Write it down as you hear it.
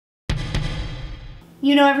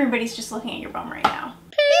You know everybody's just looking at your bum right now.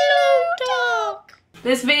 Pillow talk.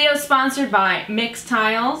 This video is sponsored by Mix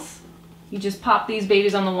Tiles. You just pop these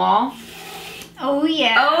babies on the wall. Oh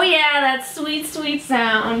yeah. Oh yeah, that sweet, sweet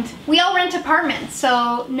sound. We all rent apartments,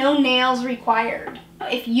 so no nails required.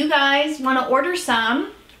 If you guys want to order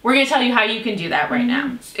some, we're gonna tell you how you can do that right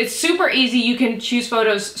now. It's super easy. You can choose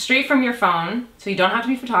photos straight from your phone, so you don't have to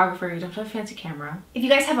be a photographer, you don't have to have a fancy camera. If you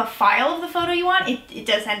guys have a file of the photo you want, it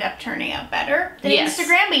does end up turning out better than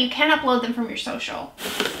Instagram, but you can upload them from your social.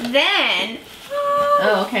 Then,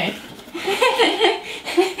 oh, okay.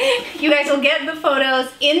 You guys will get the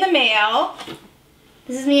photos in the mail.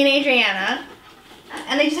 This is me and Adrianna.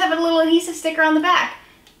 And they just have a little adhesive sticker on the back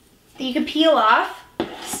that you can peel off,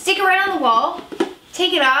 stick it right on the wall,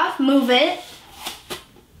 take it off, move it.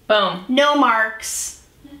 Boom. No marks.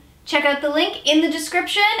 Check out the link in the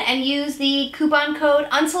description and use the coupon code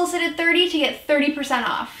UnsolicitedProject to get 30%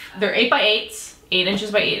 off. They're 8x8s. 8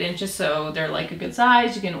 inches by 8 inches, so they're like a good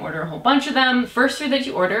size. You can order a whole bunch of them. First 3 that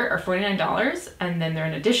you order are $49, and then they're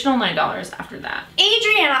an additional $9 after that.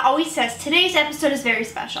 Adrianna always says today's episode is very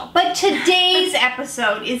special, but today's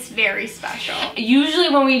episode is very special. Usually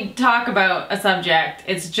when we talk about a subject,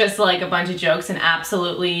 it's just like a bunch of jokes and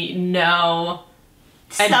absolutely no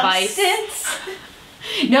advice.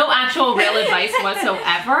 No actual real advice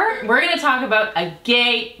whatsoever. We're gonna talk about a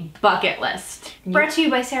gay bucket list. Brought to you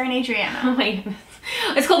by Sarah and Adrianna. Oh my goodness.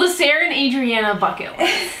 It's called the Sarah and Adrianna bucket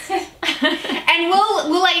list. And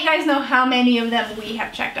we'll let you guys know how many of them we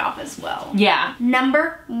have checked off as well. Yeah.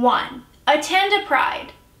 Number 1, attend a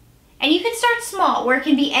pride. And you can start small, where it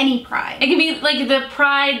can be any pride. It can be like the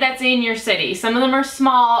pride that's in your city. Some of them are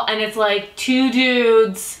small and it's like 2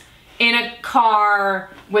 dudes in a car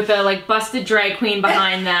with a like busted drag queen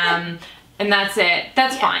behind them, and that's it.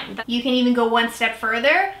 That's fine. You can even go one step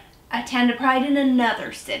further, attend a pride in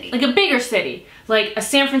another city. Like a bigger city, like a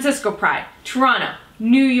San Francisco pride, Toronto,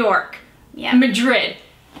 New York, Madrid.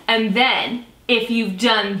 And then, if you've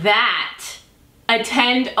done that,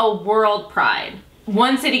 attend a world pride.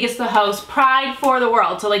 One city gets to host Pride for the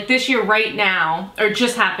world. So like this year right now, or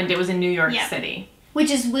just happened, it was in New York City. Which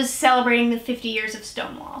was celebrating the 50 years of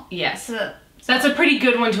Stonewall. Yes. So that's a pretty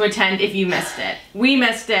good one to attend if you missed it. We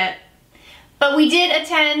missed it. But we did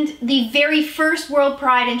attend the very first World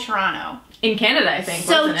Pride in Toronto. In Canada, I think,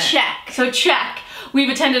 So wasn't it? check. So check. We've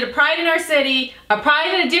attended a Pride in our city, a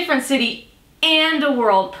Pride in a different city, and a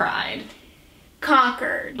World Pride.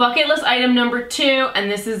 Conquered. Bucket list item number 2, and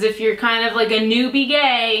this is if you're kind of like a newbie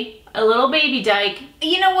gay, a little baby dyke.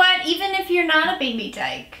 You know what? Even if you're not a baby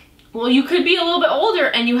dyke. Well, you could be a little bit older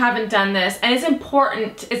and you haven't done this, and it's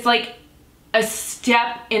important. It's like a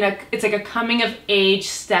step it's like a coming of age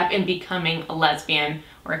step in becoming a lesbian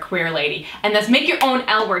or a queer lady. And that's make your own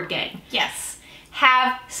L-word gang. Yes.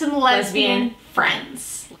 Have some lesbian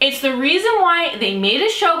friends. It's the reason why they made a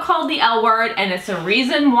show called The L-Word, and it's the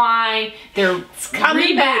reason why they're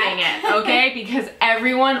rebooting it, okay? Because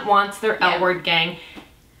everyone wants their L-Word gang.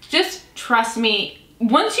 Just trust me.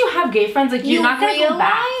 Once you have gay friends, like you're not gonna go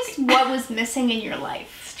back. You realize what was missing in your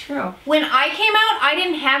life. It's true. When I came out, I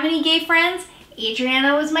didn't have any gay friends.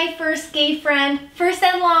 Adrianna was my first gay friend. First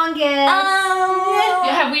and longest. Oh.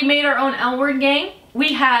 Have we made our own L-Word gang?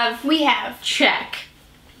 We have. We have. Check.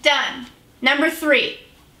 Done. Number 3.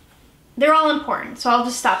 They're all important, so I'll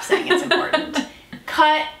just stop saying it's important.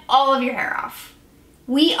 Cut all of your hair off.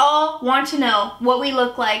 We all want to know what we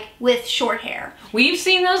look like with short hair. We've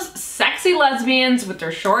seen those sexy lesbians with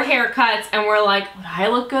their short haircuts, and we're like, would I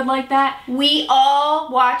look good like that? We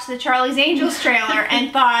all watched the Charlie's Angels trailer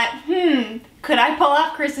and thought, could I pull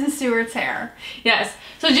off Kristen Stewart's hair? Yes.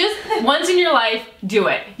 So just once in your life, do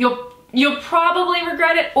it. You'll probably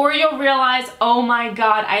regret it, or you'll realize, oh my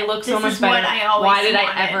god, I look so much better. Why did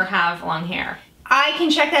I ever have long hair? I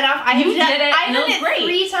can check that off. I've done it great.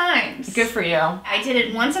 3 times. Good for you. I did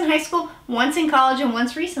it once in high school, once in college, and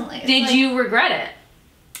once recently. Did you regret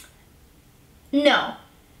it? No.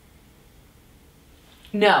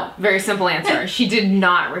 No. Very simple answer. She did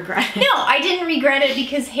not regret it. No, I didn't regret it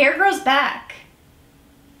because hair grows back.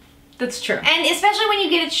 That's true. And especially when you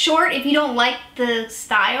get it short, if you don't like the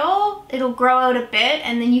style, it'll grow out a bit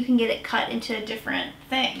and then you can get it cut into a different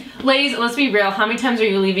thing. Ladies, let's be real. How many times are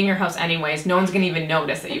you leaving your house anyways? No one's gonna even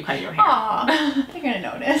notice that you cut your hair. Aw, they're gonna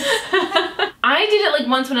notice. I did it like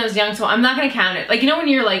once when I was young, so I'm not gonna count it. Like, you know when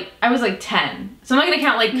you're like, I was like 10. So I'm not gonna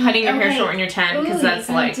count like cutting your hair short when you're 10 because that's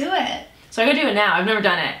like... do it. So I gotta do it now. I've never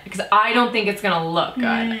done it because I don't think it's gonna look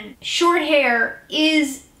good. Short hair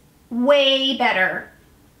is way better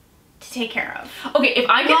to take care of. Okay, if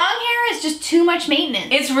I get... Long hair is just too much maintenance.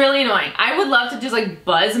 It's really annoying. I would love to just like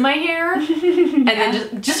buzz my hair and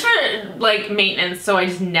then just for like maintenance, so I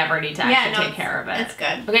just never need to actually take care of it. That's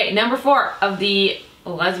good. Okay, number 4 of the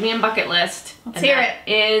lesbian bucket list. Let's hear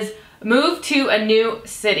it. Is move to a new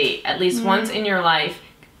city at least once in your life.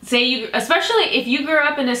 Say you, especially if you grew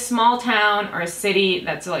up in a small town or a city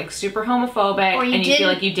that's like super homophobic, or and you feel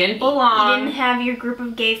like you didn't belong. You didn't have your group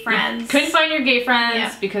of gay friends. You couldn't find your gay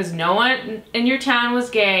friends because no one in your town was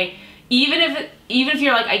gay. Even if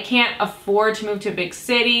you're like, I can't afford to move to a big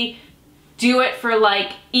city, do it for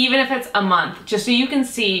like, even if it's a month, just so you can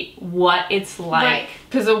see what it's like.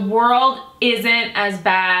 Because the world isn't as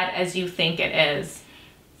bad as you think it is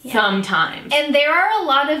sometimes. And there are a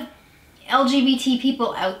lot of LGBT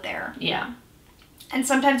people out there. Yeah. And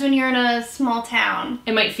sometimes when you're in a small town,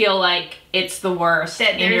 it might feel like it's the worst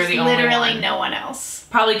that and you're the only one. Literally no one else.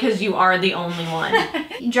 Probably because you are the only one.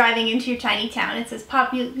 Driving into your tiny town, it says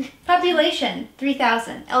population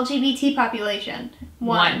 3,000, LGBT population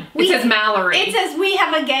 1. It says Mallory. It says we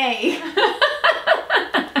have a gay.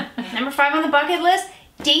 Number 5 on the bucket list,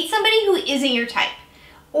 date somebody who isn't your type.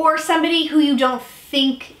 Or somebody who you don't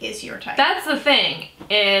think is your type. That's the thing,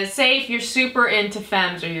 is say if you're super into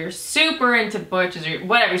femmes or you're super into butches or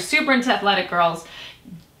whatever, super into athletic girls,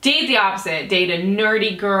 date the opposite. Date a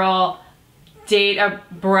nerdy girl, date a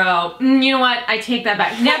bro. You know what? I take that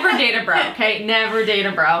back. Never date a bro, okay? Never date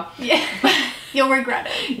a bro. Yeah. You'll regret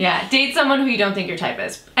it. Yeah, date someone who you don't think your type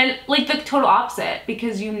is. And like the total opposite,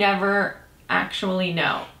 because you never actually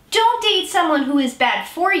know. Don't date someone who is bad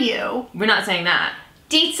for you. We're not saying that.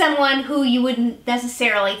 Date someone who you wouldn't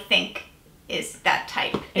necessarily think is that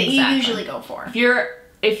type that you usually go for. If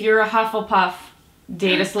you're a Hufflepuff,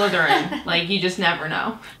 date a Slytherin. Like, you just never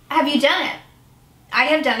know. Have you done it? I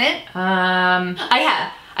have done it. I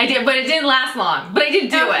have. I did, but it didn't last long. But I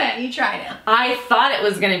did do it. You tried it. I thought it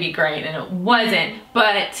was gonna be great, and it wasn't.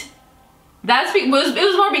 But it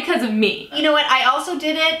was more because of me. You know what? I also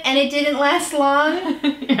did it, and it didn't last long.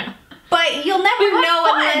 Yeah. But you'll never know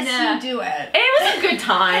unless you do it. It was a good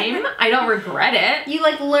time. I don't regret it. You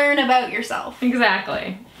like learn about yourself.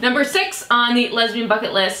 Exactly. Number 6 on the lesbian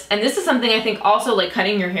bucket list, and this is something I think also like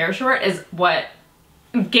cutting your hair short is what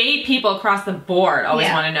gay people across the board always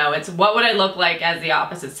want to know. It's what would I look like as the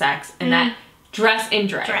opposite sex, and that dress in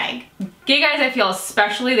drag. Gay guys, I feel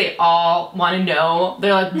especially, they all want to know.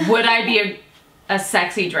 They're like, would I be a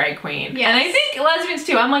sexy drag queen? Yes. And I think lesbians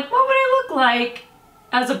too. I'm like, what would I look like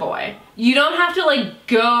as a boy? You don't have to like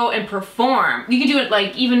go and perform. You can do it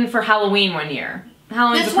like even for Halloween one year.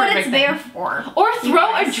 Halloween's That's a perfect what it's thing. there for. Or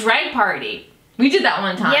throw a drag party. We did that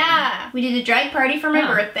one time. Yeah, we did a drag party for my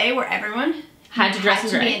birthday where everyone had to dress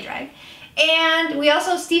in drag. And we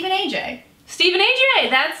also Steve and AJ. Steve and AJ,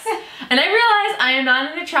 that's... And I realize I am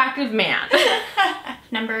not an attractive man.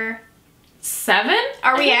 Number 7?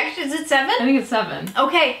 Are we actually, is it 7? I think it's 7.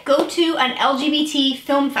 Okay, go to an LGBT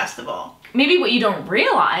film festival. Maybe what you don't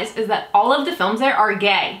realize is that all of the films there are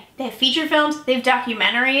gay. They have feature films, they have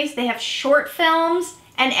documentaries, they have short films,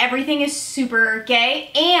 and everything is super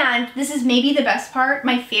gay. And this is maybe the best part,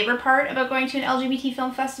 my favorite part about going to an LGBT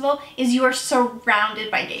film festival, is you are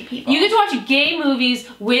surrounded by gay people. You get to watch gay movies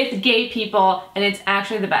with gay people, and it's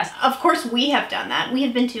actually the best. Of course we have done that. We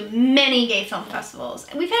have been to many gay film festivals,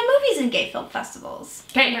 and we've had movies in gay film festivals.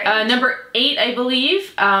 Okay, number 8, I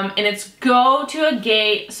believe, and it's go to a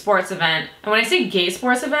gay sports event. And when I say gay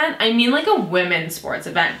sports event, I mean like a women's sports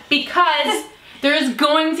event, because there's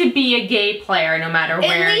going to be a gay player no matter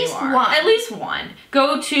where you are. At least one.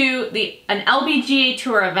 Go to an LPGA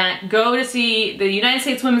tour event. Go to see the United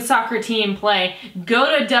States women's soccer team play.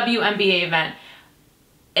 Go to a WNBA event.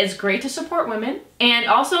 It's great to support women. And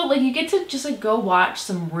also, like, you get to just like go watch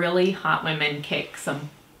some really hot women kick some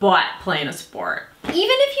butt playing a sport. Even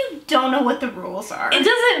if you don't know what the rules are. It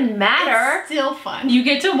doesn't matter. It's still fun. You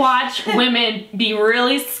get to watch women be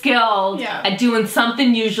really skilled at doing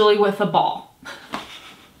something, usually with a ball.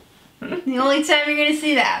 The only time you're gonna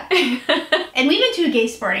see that. And we went to a gay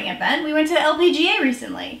sporting event. We went to the LPGA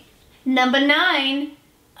recently. Number 9,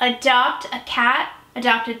 adopt a cat,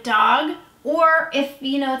 adopt a dog, or if,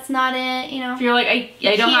 you know, it's not if you're like,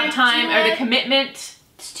 I don't have time or the commitment,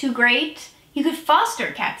 it's too great, you could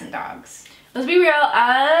foster cats and dogs. Let's be real,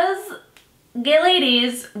 as gay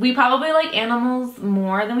ladies, we probably like animals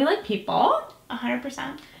more than we like people.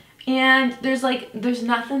 100%. And there's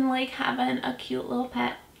nothing like having a cute little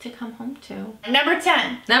pet to come home to. Number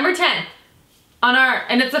 10. Number 10 on our,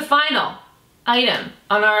 and it's a final item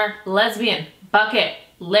on our lesbian bucket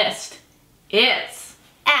list, is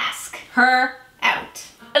ask her out.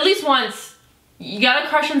 At least once. You got a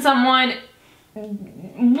crush on someone,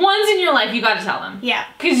 Once in your life, you gotta tell them. Yeah.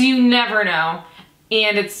 Because you never know.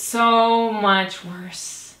 And it's so much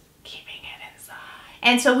worse keeping it inside.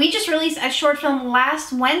 And so we just released a short film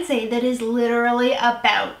last Wednesday that is literally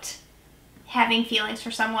about having feelings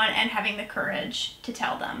for someone and having the courage to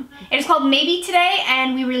tell them. It is called Maybe Today,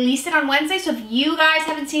 and we released it on Wednesday, so if you guys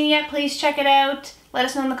haven't seen it yet, please check it out. Let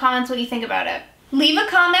us know in the comments what you think about it. Leave a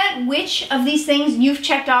comment which of these things you've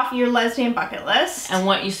checked off your lesbian bucket list. And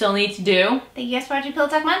what you still need to do. Thank you guys for watching Pillow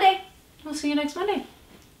Talk Monday. We'll see you next Monday.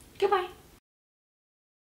 Goodbye.